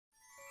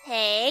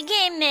Hey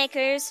game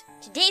makers!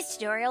 Today's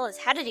tutorial is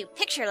how to do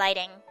picture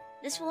lighting.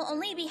 This will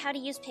only be how to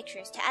use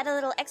pictures to add a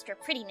little extra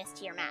prettiness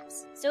to your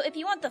maps. So if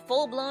you want the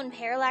full-blown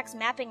parallax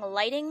mapping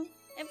lighting,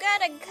 I've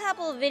got a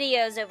couple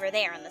videos over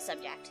there on the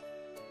subject.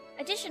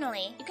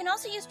 Additionally, you can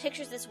also use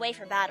pictures this way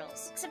for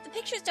battles, except the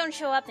pictures don't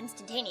show up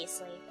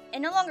instantaneously,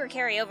 and no longer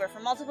carry over for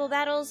multiple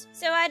battles,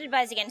 so I'd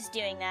advise against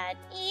doing that,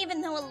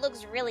 even though it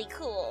looks really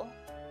cool.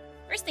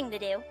 First thing to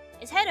do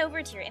is head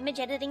over to your image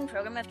editing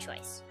program of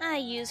choice. I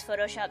use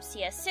Photoshop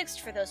CS6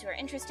 for those who are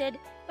interested,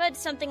 but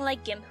something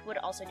like GIMP would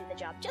also do the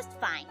job just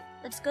fine.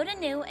 Let's go to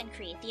New and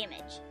create the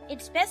image.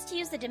 It's best to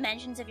use the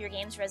dimensions of your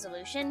game's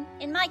resolution,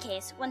 in my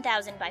case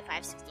 1000 by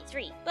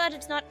 563, but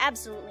it's not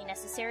absolutely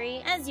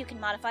necessary as you can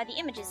modify the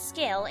image's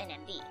scale in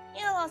MV.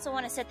 You'll also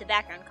want to set the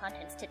background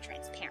contents to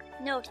transparent.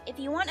 Note, if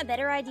you want a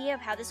better idea of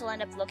how this will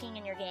end up looking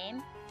in your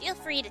game, feel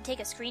free to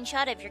take a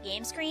screenshot of your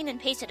game screen and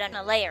paste it on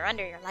a layer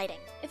under your lighting.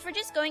 If we're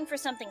just going for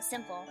something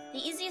simple, the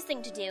easiest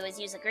thing to do is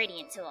use a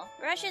gradient tool.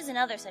 Brushes and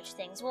other such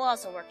things will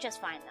also work just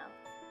fine though.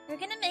 We're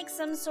gonna make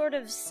some sort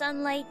of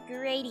sunlight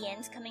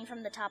gradient coming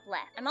from the top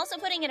left. I'm also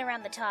putting it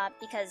around the top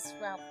because,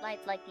 well, I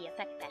like the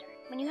effect better.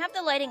 When you have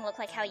the lighting look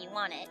like how you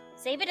want it,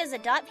 save it as a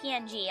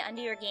 .png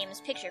under your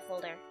game's picture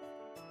folder.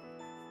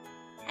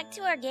 Back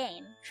to our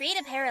game, create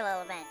a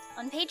parallel event.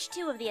 On page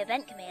 2 of the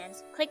event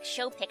commands, click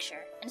Show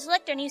Picture, and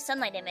select our new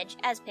sunlight image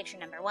as picture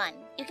number 1.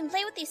 You can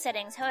play with these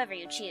settings however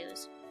you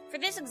choose. For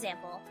this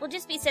example, we'll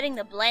just be setting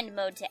the blend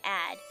mode to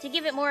add, to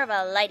give it more of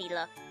a lighty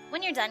look.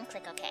 When you're done,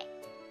 click OK.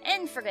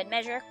 And for good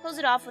measure, close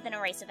it off with an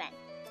erase event.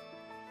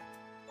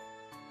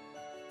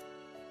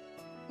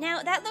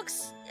 Now, that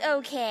looks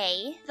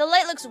okay. The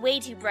light looks way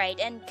too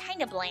bright and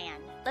kinda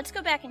bland. Let's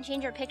go back and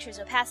change our picture's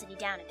opacity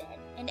down a bit,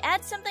 and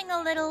add something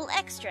a little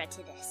extra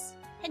to this.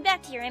 Head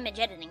back to your image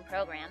editing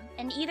program,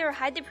 and either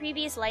hide the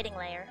previous lighting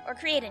layer or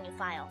create a new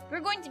file. We're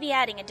going to be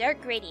adding a dark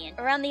gradient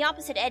around the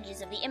opposite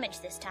edges of the image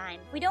this time.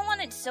 We don't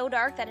want it so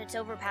dark that it's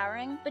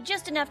overpowering, but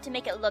just enough to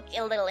make it look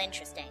a little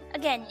interesting.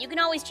 Again, you can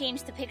always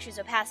change the picture's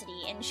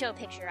opacity in Show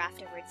Picture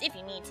afterwards if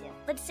you need to.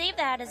 Let's save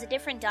that as a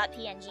different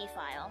 .png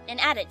file and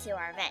add it to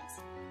our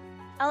events.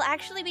 I'll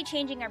actually be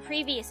changing our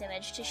previous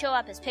image to show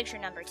up as picture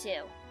number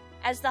 2.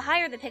 As the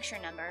higher the picture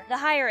number, the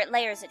higher it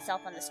layers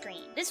itself on the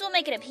screen. This will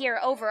make it appear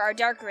over our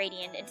dark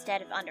gradient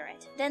instead of under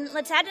it. Then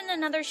let's add in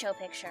another show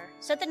picture,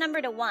 set the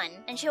number to 1,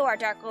 and show our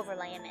dark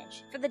overlay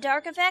image. For the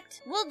dark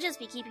effect, we'll just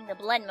be keeping the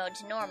blend mode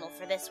to normal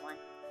for this one.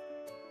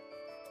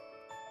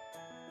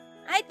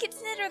 I'd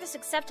consider this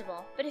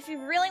acceptable, but if you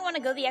really want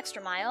to go the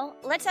extra mile,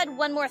 let's add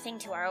one more thing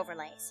to our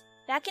overlays.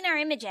 Back in our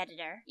image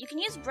editor, you can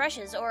use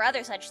brushes or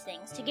other such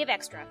things to give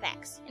extra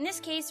effects. In this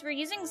case, we're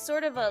using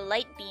sort of a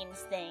light beams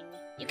thing.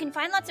 You can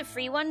find lots of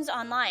free ones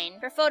online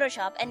for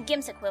Photoshop and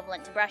GIMP's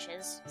equivalent to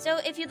brushes. So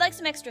if you'd like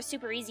some extra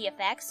super easy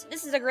effects,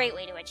 this is a great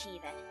way to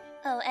achieve it.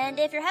 Oh, and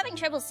if you're having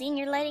trouble seeing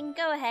your lighting,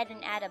 go ahead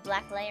and add a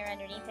black layer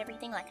underneath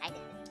everything like I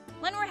did.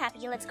 When we're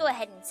happy, let's go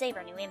ahead and save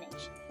our new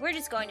image. We're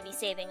just going to be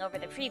saving over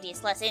the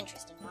previous, less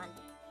interesting one.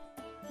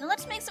 Now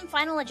let's make some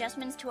final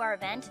adjustments to our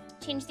event,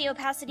 change the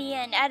opacity,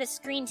 and add a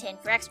screen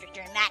tint for extra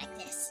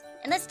dramaticness.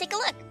 And let's take a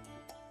look!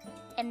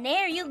 And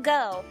there you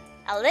go!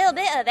 A little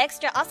bit of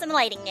extra awesome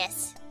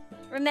lightingness!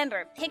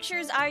 Remember,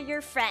 pictures are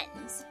your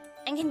friends,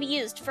 and can be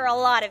used for a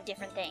lot of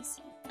different things.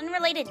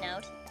 Unrelated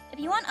note, if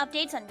you want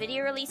updates on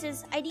video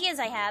releases, ideas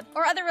I have,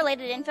 or other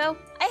related info,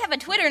 I have a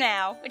Twitter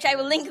now, which I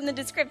will link in the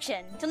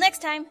description. Till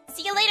next time,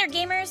 see you later,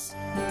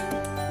 gamers!